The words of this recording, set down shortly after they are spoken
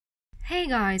Hey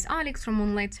guys, Alex from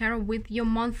Moonlight Tarot with your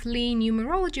monthly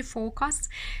numerology forecast,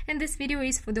 and this video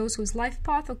is for those whose life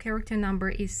path or character number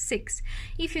is 6.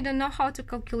 If you don't know how to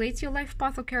calculate your life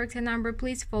path or character number,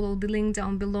 please follow the link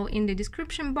down below in the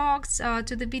description box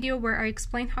to the video where I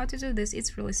explain how to do this.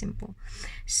 It's really simple.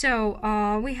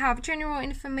 So we have general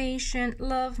information,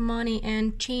 love, money,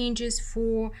 and changes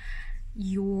for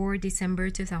your December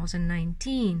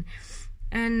 2019.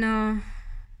 And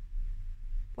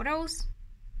what else?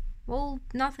 Well,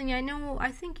 nothing.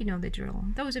 I think you know the drill.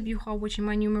 Those of you who are watching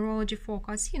my numerology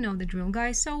forecast, you know the drill,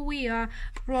 guys. So we are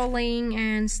rolling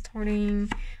and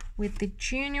starting with the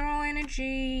general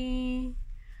energy.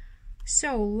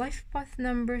 So life path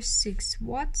number 6.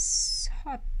 What's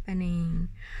happening?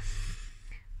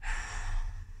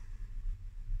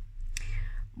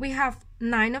 We have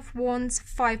 9 of Wands,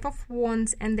 5 of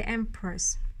Wands, and the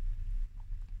Empress.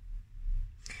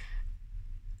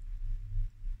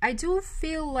 I do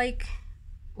feel like,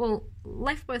 well,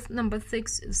 life path number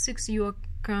 6, you are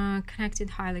connected,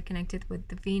 highly connected with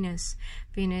the Venus.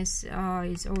 Venus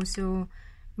is also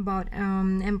about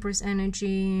Empress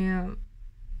energy.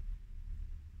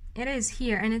 It is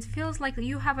here, and it feels like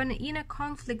you have an inner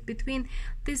conflict between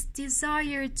this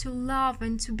desire to love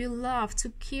and to be loved, to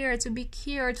care, to be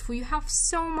cared for. You have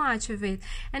so much of it,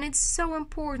 and it's so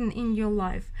important in your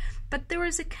life. But there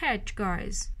is a catch,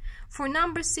 guys. For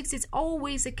number 6, it's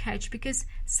always a catch, because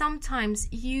sometimes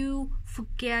you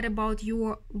forget about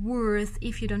your worth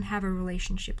if you don't have a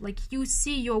relationship. Like, you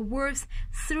see your worth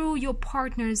through your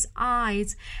partner's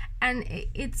eyes, and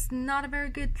it's not a very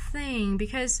good thing,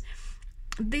 because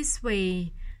this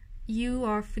way you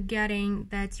are forgetting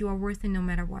that you are worthy no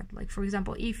matter what. Like, for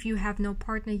example, if you have no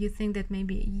partner, you think that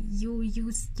maybe you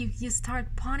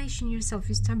start punishing yourself,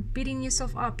 you start beating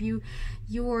yourself up, you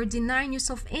are denying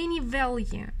yourself any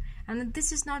value. And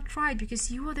this is not right,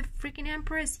 because you are the freaking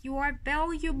Empress. You are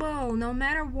valuable no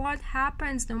matter what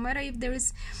happens, no matter if there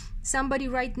is somebody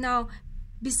right now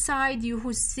beside you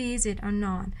who sees it or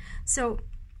not. So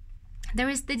there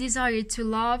is the desire to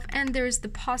love, and there is the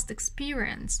past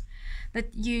experience that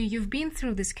you've been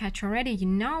through this catch already. You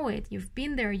know it, you've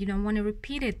been there, you don't want to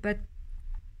repeat it, but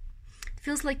it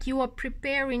feels like you are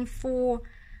preparing for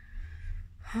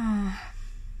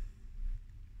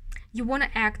you want to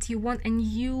act, you want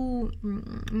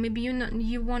maybe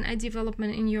you want a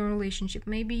development in your relationship,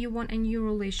 maybe you want a new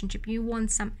relationship, you want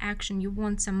some action, you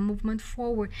want some movement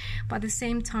forward. But at the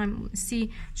same time,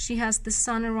 see, she has the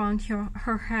sun around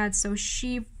her head, so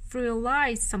she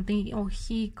realized something. Or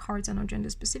he, cards are not gender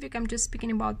specific, I'm just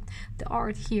speaking about the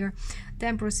art here. The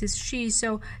Empress is she,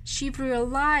 so she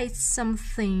realized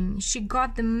something, she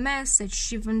got the message,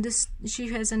 she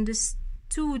has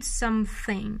understood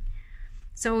something.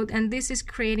 So, and this is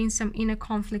creating some inner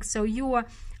conflict. So you are,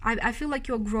 I feel like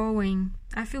you're growing.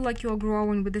 I feel like you're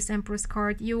growing with this Empress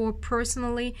card. Your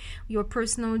personal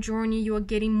journey, you are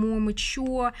getting more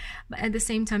mature, but at the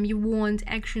same time, you want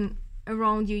action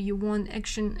around you. You want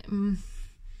action.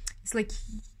 It's like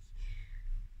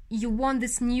you want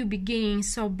this new beginning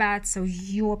so bad. So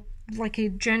you're like a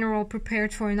general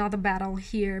prepared for another battle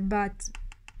here, but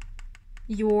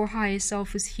your higher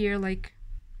self is here like,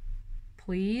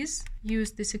 please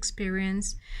use this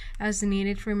experience as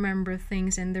needed. Remember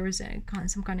things, and there is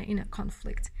some kind of inner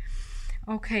conflict.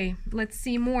 Okay, let's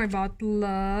see more about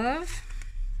love.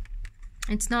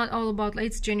 It's not all about,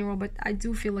 it's general, but I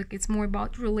do feel like it's more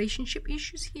about relationship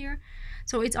issues here.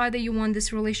 So it's either you want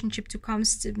this relationship to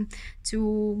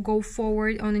go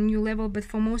forward on a new level, but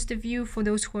for most of you, for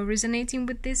those who are resonating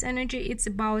with this energy, it's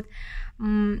about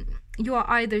you are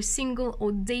either single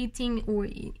or dating, or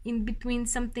in between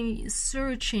something,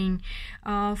 searching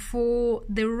for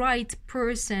the right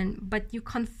person, but you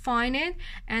can't find it,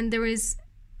 and there is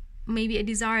maybe a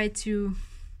desire to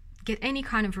get any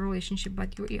kind of relationship,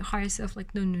 but your higher self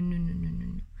like, no.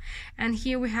 And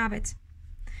here we have it.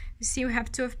 You see, we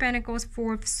have 2 of Pentacles,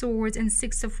 4 of Swords, and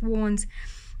 6 of Wands.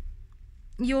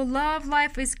 Your love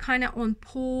life is kind of on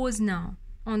pause now,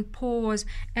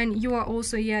 and you are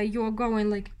also, you are going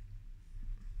like,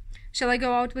 shall I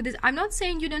go out with this? I'm not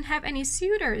saying you don't have any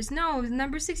suitors. No,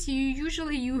 number 6, you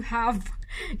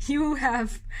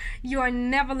are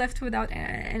never left without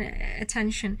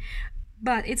attention.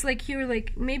 But it's like, you're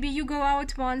like, maybe you go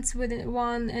out once with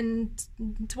one and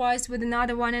twice with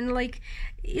another one, and like,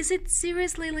 is it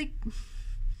seriously like,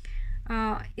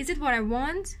 is it what I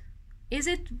want? Is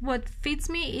it what fits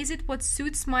me? Is it what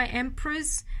suits my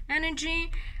Empress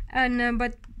energy? And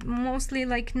but mostly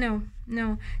like, no.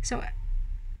 So,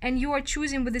 and you are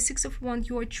choosing with the 6 of Wands,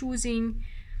 you are choosing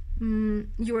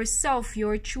yourself.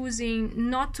 You're choosing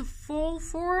not to fall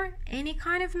for any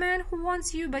kind of man who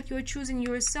wants you, but you're choosing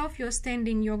yourself. You're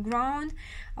standing your ground,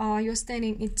 you're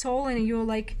standing it tall, and you're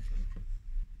like,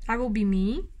 I will be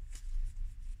me,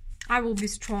 I will be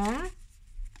strong.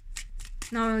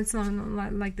 No, it's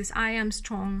not like this. I am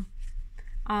strong,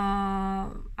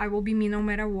 I will be me no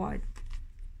matter what.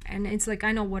 And it's like,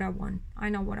 I know what I want. I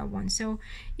know what I want. So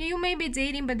yeah, you may be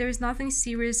dating, but there's nothing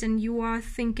serious, and you are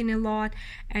thinking a lot,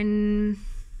 and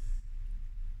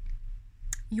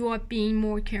you are being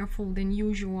more careful than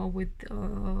usual with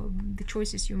the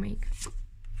choices you make.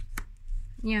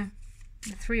 Yeah,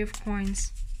 the Three of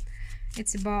Coins.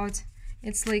 It's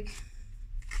like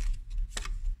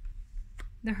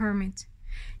the Hermit.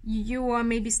 You are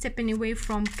maybe stepping away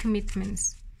from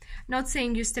commitments. Not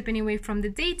saying you're stepping away from the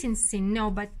dating scene, no,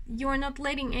 but you're not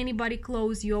letting anybody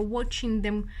close. You're watching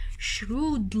them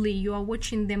shrewdly. You are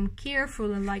watching them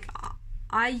carefully. Like,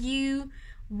 are you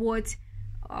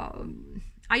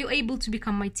able to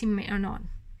become my teammate or not?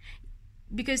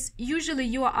 Because usually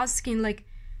you are asking, like,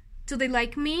 do they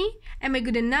like me? Am I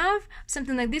good enough?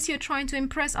 Something like this. You're trying to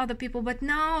impress other people, but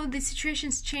now the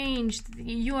situation's changed.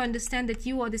 You understand that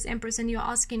you are this Empress, and you're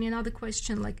asking another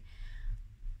question, like,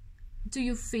 do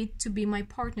you fit to be my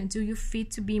partner? Do you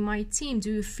fit to be my team?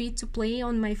 Do you fit to play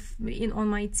on my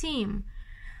team?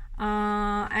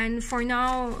 And for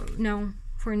now, no.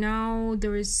 For now,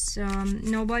 there is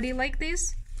nobody like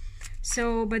this.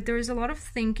 So, but there is a lot of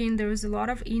thinking. There is a lot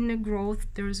of inner growth.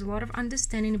 There is a lot of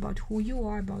understanding about who you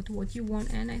are, about what you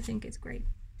want, and I think it's great.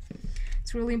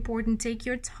 It's really important. Take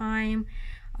your time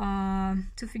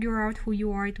to figure out who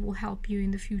you are. It will help you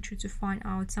in the future to find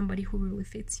out somebody who really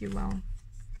fits you well.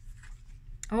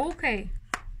 Okay,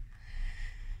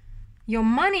 your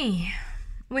money.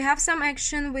 We have some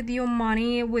action with your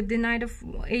money with the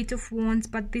Eight of Wands,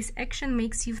 but this action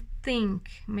makes you think,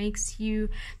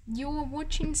 you're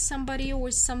watching somebody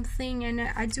or something, and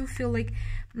I do feel like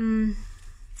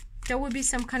there will be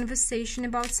some conversation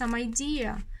about some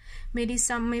idea. Maybe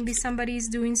somebody is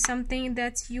doing something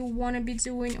that you want to be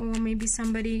doing, or maybe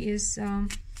somebody is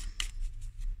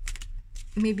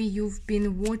maybe you've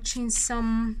been watching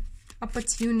some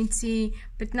opportunity,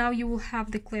 but now you will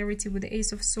have the clarity with the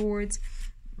Ace of Swords,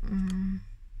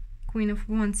 Queen of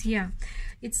Wands. Yeah,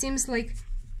 it seems like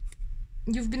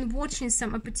you've been watching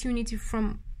some opportunity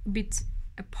from a bit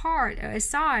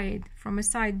aside,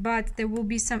 but there will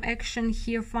be some action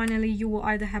here. Finally, you will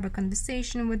either have a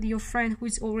conversation with your friend who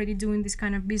is already doing this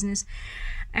kind of business,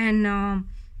 and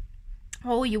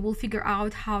or you will figure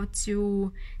out how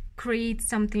to create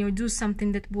something or do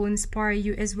something that will inspire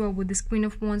you as well. With this Queen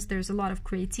of Wands, there's a lot of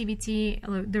creativity,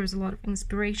 there's a lot of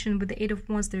inspiration. With the Eight of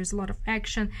Wands, there's a lot of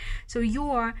action. So you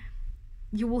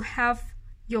will have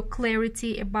your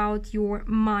clarity about your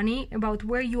money, about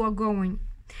where you are going.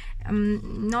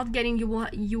 Not getting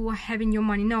you are having your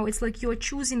money. No, it's like you are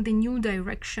choosing the new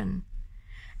direction,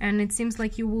 and it seems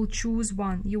like you will choose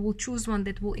one. You will choose one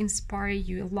that will inspire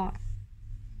you a lot.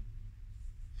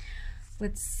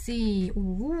 Let's see.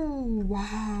 Ooh,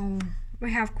 wow.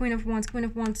 We have Queen of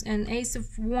Wands, and Ace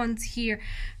of Wands here.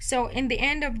 So in the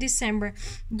end of December,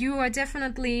 you are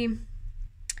definitely,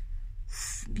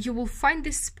 you will find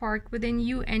this spark within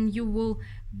you, and you will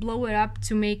blow it up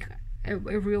to make a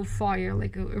real fire,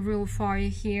 like a real fire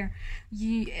here.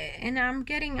 And I'm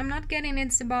not getting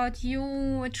it's about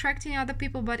you attracting other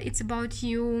people, but it's about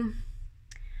you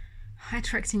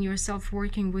attracting yourself,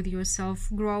 working with yourself,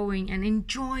 growing and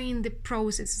enjoying the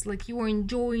process. It's like you are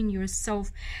enjoying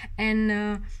yourself,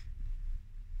 and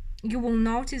you will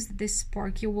notice this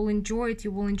spark, you will enjoy it, you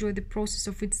will enjoy the process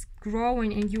of its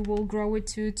growing, and you will grow it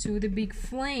to the big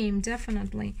flame,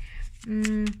 definitely.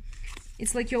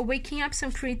 It's like you're waking up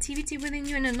some creativity within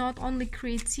you, and not only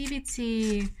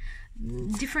creativity,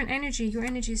 different energy. Your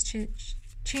energy is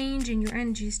changing, your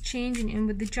energy is changing, and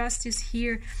with the Justice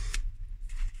here,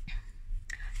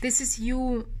 this is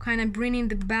you kind of bringing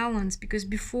the balance, because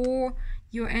before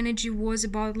your energy was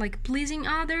about like pleasing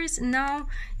others. Now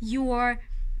you are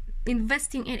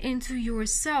investing it into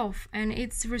yourself, and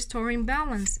it's restoring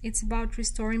balance. It's about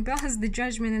restoring balance. The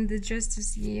Judgment and the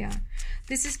Justice. Yeah,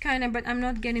 this is kind of, but I'm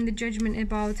not getting the Judgment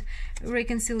about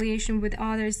reconciliation with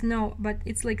others. No, but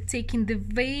it's like taking the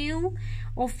veil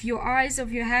off your eyes,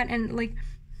 of your head, and like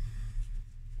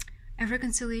a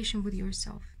reconciliation with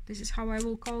yourself. This is how I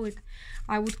will call it.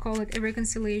 I would call it a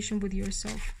reconciliation with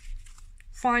yourself.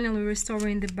 Finally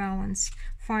restoring the balance.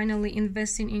 Finally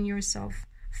investing in yourself.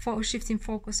 Shifting,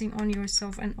 focusing on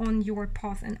yourself and on your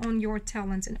path and on your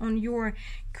talents and on your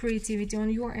creativity, on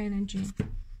your energy.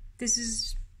 This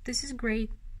is great.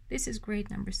 This is great,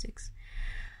 number 6.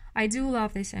 I do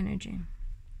love this energy.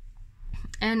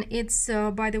 And it's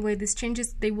by the way, these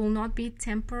changes, they will not be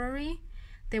temporary,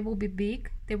 they will be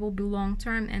big, they will be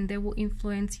long-term, and they will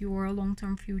influence your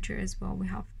long-term future as well. We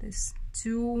have this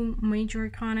two major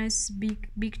arcanas,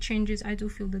 big changes. I do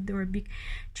feel that there are big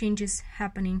changes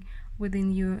happening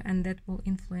within you, and that will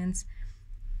influence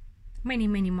many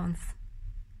months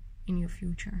in your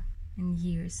future and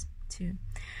years too.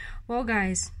 Well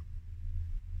guys,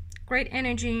 great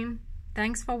energy.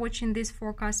 Thanks for watching this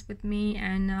forecast with me,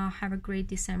 and have a great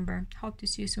December. Hope to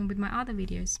see you soon with my other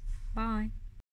videos. Bye.